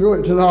 They're going to do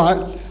it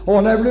tonight. I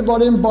want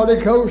everybody in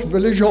Body Coats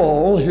Village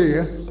Hall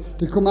here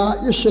to come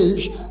out your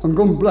seats and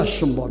go and bless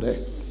somebody.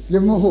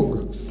 Give them a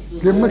hug.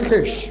 Give them a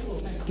kiss.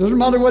 Doesn't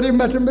matter whether you've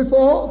met them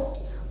before.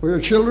 We're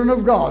the children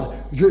of God.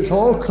 It's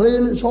all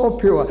clean, it's all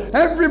pure.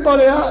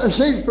 Everybody out of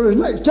seats for the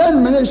next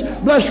 10 minutes,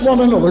 bless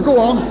one another. Go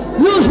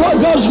on. Use what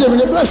God's given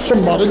you. Bless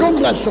somebody. Go and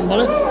bless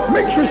somebody.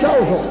 Mix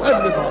yourselves up,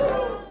 everybody.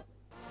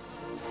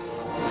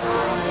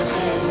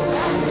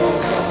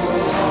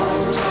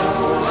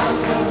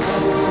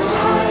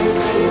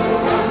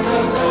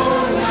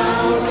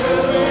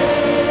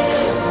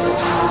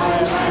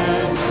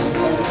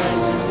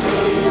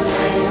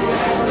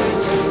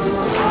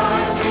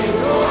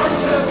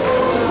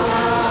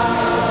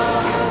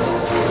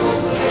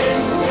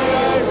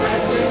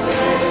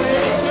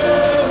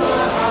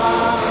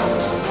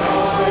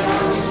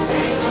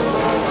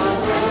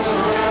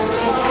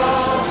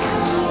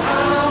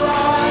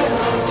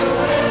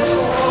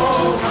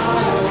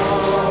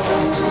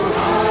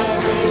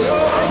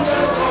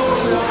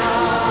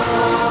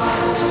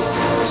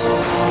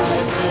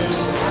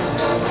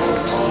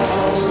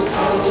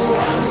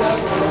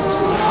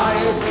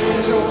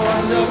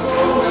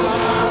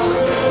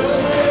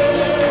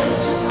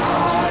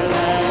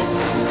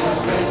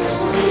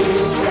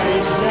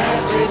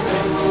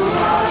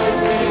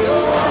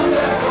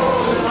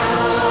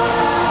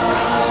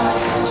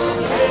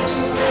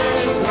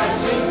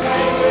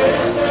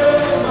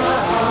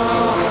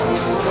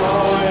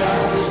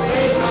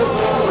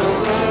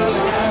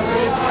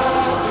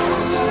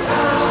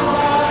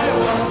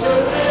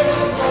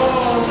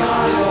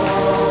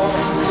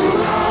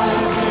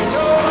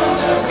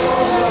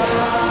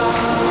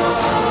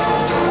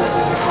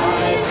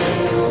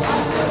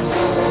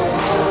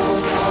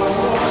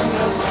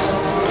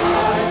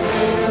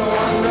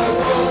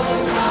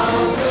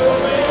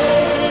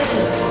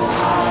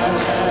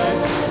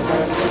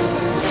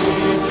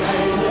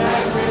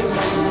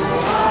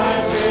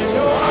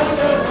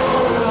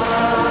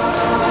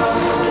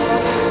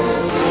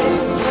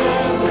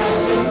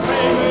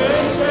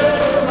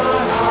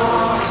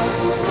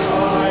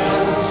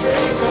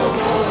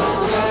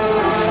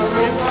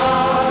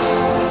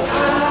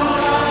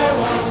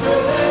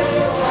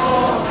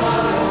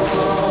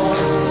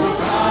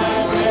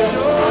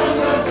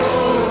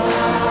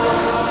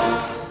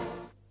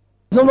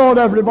 The Lord,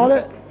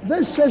 everybody.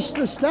 This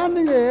sister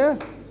standing here,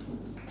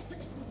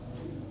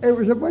 it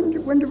was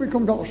when did we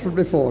come to Oxford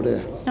before, dear?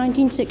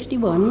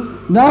 1961.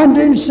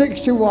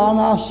 1961,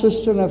 our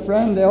sister and a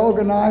friend, they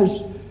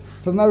organised,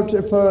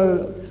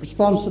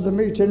 sponsored a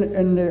meeting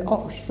in the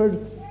Oxford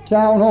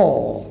Town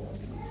Hall.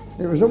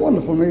 It was a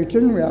wonderful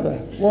meeting. We had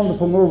a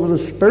wonderful move of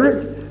the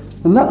Spirit,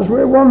 and that's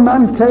where one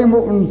man came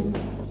up and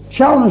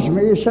challenged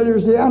me. He said he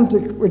was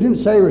we didn't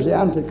say he was the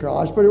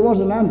Antichrist, but he was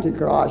an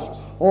Antichrist,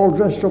 all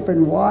dressed up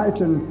in white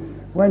and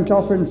went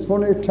off in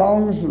funny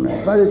tongues, and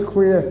a very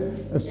queer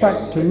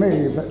effect to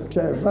me, but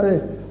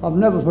I've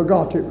never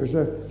forgot. It was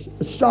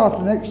a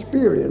startling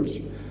experience.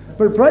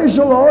 But praise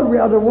the Lord, we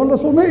had a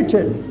wonderful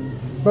meeting.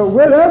 But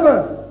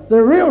wherever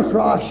the real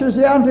Christ is,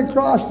 the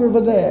Antichrist will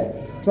be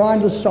there,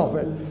 trying to stop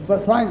it.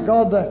 But thank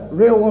God the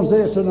real one's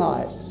here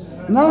tonight.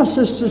 And our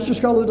sister's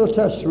just got a little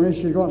testimony.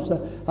 She wants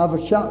to have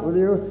a chat with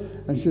you.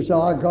 And she said,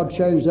 oh, God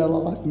changed their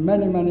life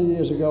many, many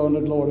years ago in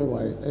a glory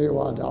way. Here you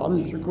are,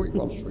 darling. It's a quick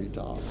one,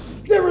 sweetheart.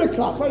 Give her a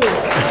clap,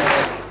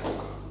 anyway.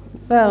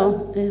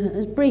 Well,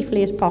 as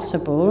briefly as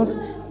possible,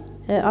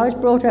 I was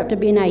brought up to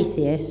be an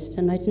atheist,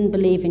 and I didn't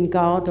believe in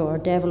God or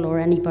devil or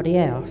anybody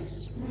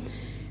else.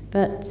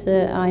 But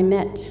I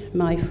met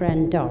my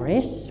friend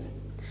Doris.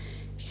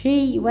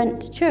 She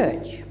went to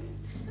church,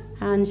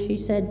 and she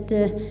said,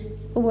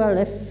 well,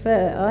 if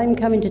I'm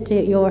coming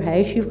to your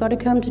house, you've got to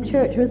come to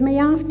church with me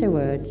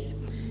afterwards.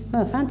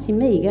 Well, fancy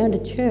me going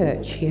to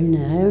church, you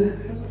know.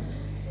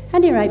 At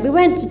any rate, we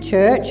went to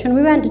church, and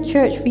we went to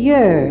church for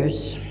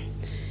years.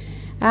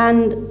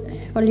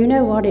 And, well, you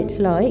know what it's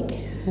like.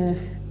 At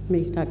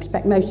least I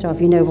expect most of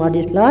you know what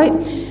it's like.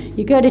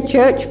 You go to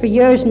church for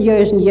years and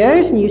years and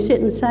years, and you sit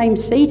in the same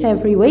seat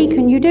every week,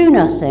 and you do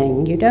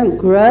nothing. You don't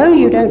grow,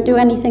 you don't do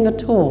anything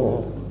at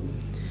all.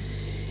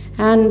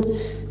 And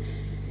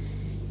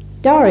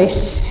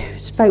Doris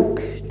spoke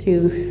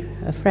to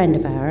a friend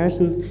of ours,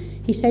 and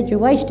he said, you're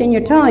wasting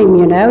your time,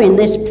 you know, in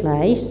this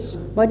place.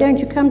 Why don't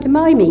you come to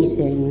my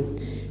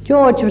meeting?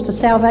 George was a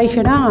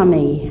Salvation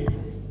Army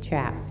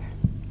chap.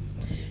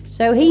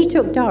 So he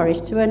took Doris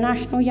to a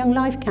National Young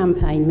Life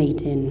Campaign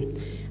meeting,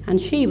 and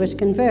she was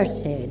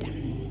converted.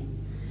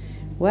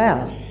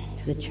 Well,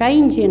 the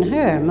change in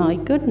her, my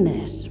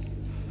goodness.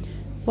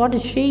 What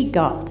has she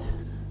got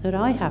that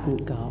I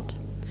haven't got?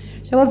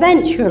 So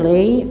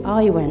eventually,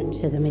 I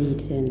went to the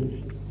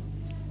meeting.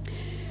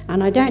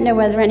 And I don't know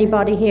whether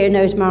anybody here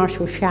knows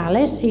Marshall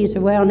Shallis. He's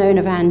a well-known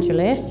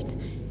evangelist.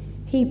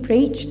 He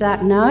preached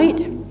that night.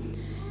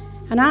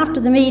 And after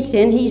the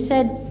meeting, he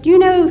said, do you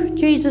know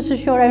Jesus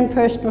is your own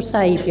personal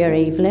saviour,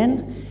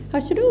 Evelyn? I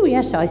said, oh,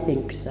 yes, I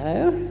think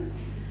so.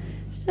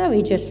 So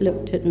he just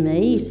looked at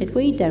me. He said,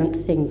 we don't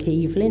think,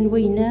 Evelyn,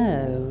 we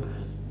know.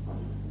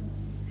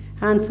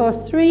 And for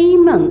 3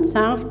 months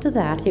after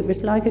that, it was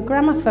like a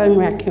gramophone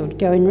record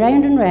going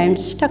round and round,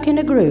 stuck in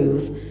a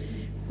groove.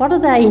 What do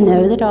they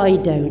know that I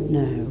don't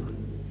know?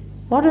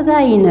 What do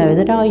they know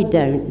that I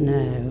don't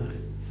know?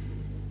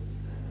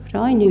 But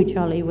I knew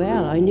jolly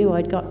well. I knew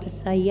I'd got to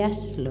say, yes,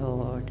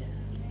 Lord.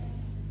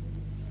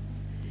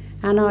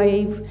 And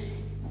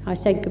I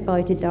said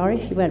goodbye to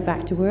Doris. She went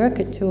back to work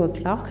at 2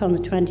 o'clock on the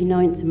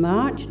 29th of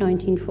March,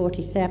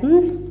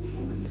 1947.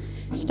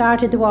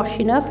 Started the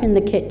washing up in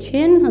the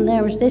kitchen, and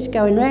there was this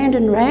going round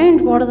and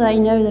round. What do they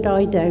know that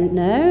I don't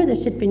know?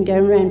 This had been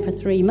going round for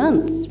 3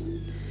 months.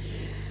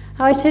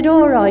 I said,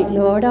 all right,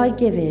 Lord, I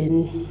give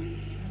in.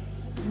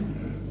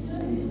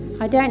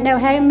 I don't know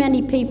how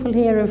many people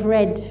here have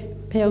read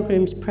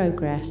Pilgrim's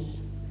Progress,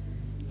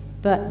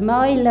 but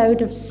my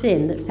load of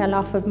sin that fell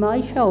off of my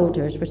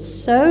shoulders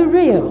was so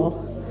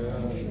real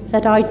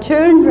that I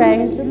turned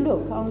round to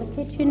look on the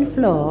kitchen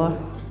floor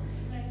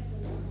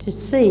to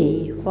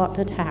see what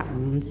had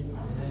happened.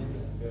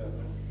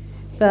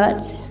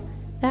 But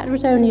that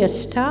was only a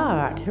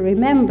start.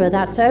 Remember,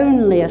 that's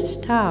only a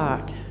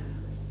start.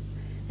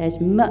 There's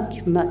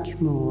much, much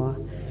more.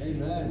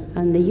 Amen.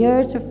 And the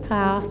years have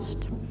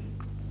passed,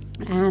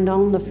 and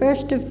on the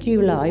 1st of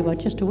July, well,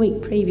 just a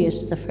week previous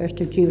to the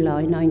 1st of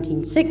July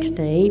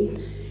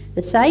 1960,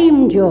 the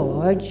same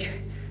George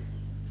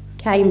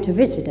came to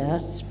visit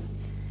us,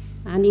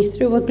 and he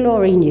threw a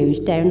glory news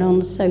down on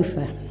the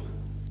sofa.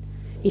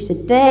 He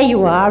said, there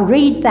you are,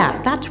 read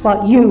that, that's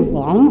what you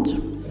want.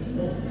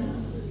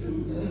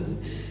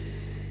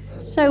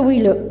 So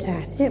we looked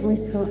at it and we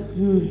thought,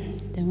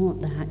 don't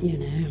want that, you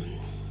know.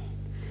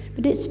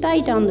 But it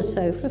stayed on the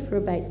sofa for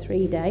about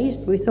 3 days.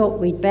 We thought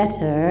we'd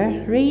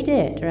better read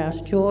it, or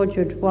else George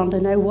would want to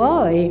know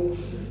why.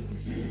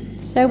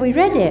 So we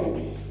read it.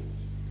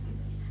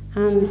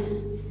 And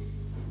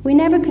we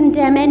never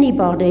condemn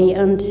anybody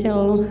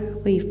until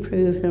we've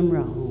proved them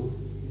wrong.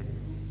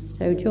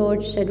 So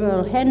George said,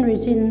 well,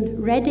 Henry's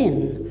in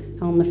Reading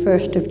on the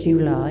 1st of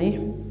July,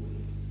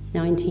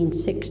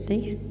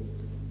 1960.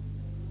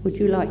 Would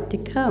you like to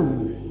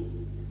come?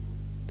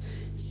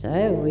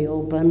 So we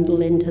all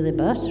bundled into the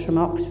bus from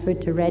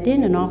Oxford to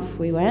Reading, and off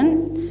we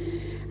went.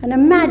 And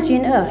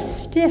imagine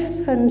us,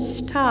 stiff and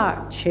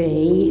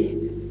starchy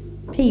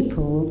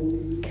people,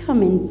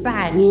 coming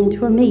bang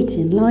into a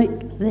meeting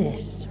like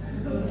this.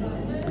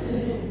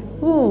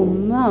 Oh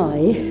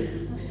my.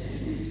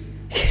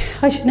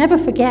 I should never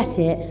forget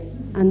it.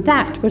 And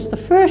that was the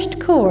first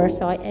chorus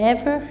I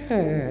ever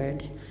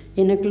heard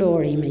in a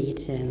glory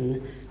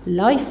meeting.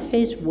 Life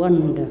is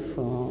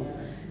wonderful.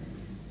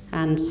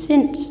 And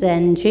since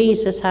then,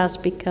 Jesus has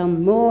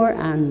become more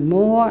and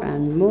more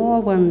and more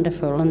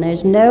wonderful, and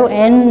there's no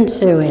end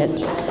to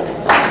it.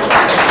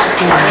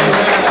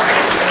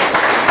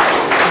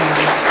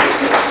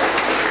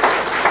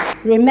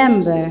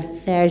 Remember,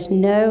 there's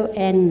no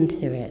end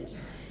to it.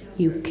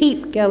 You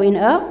keep going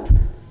up,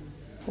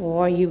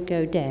 or you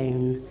go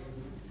down.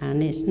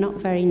 And it's not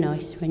very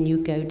nice when you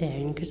go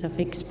down, because I've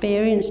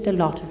experienced a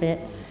lot of it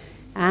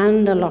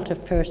and a lot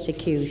of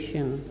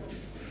persecution.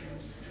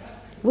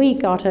 We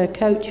got a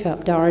coach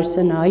up, Doris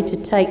and I, to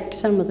take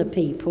some of the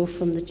people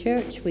from the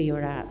church we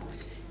were at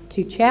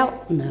to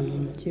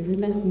Cheltenham, do you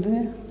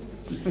remember?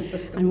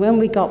 And when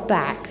we got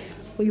back,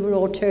 we were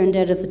all turned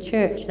out of the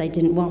church. They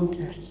didn't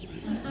want us.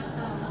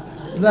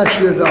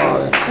 Bless you,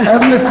 darling.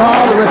 Heavenly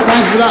Father, we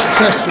thank you for that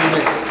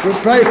testimony. We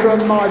pray for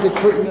a mighty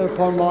quickening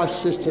upon my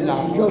sister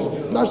now. Just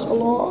bless the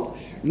Lord.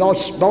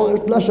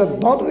 Lord, bless her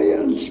bodily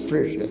and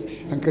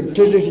spiritually, and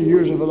continue to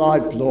use her for thy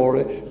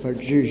glory, for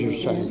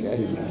Jesus' sake.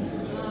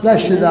 Amen.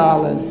 Bless you,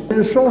 darling.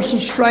 It's a source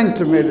of strength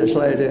to me, this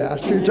lady.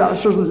 She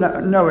just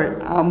doesn't know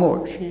it, how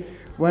much.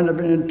 When they've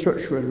been in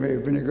touch with me,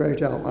 it's been a great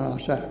help, and I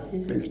say,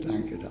 big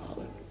thank you,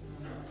 darling.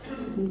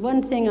 And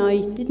one thing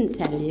I didn't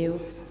tell you,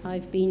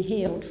 I've been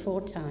healed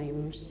 4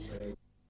 times.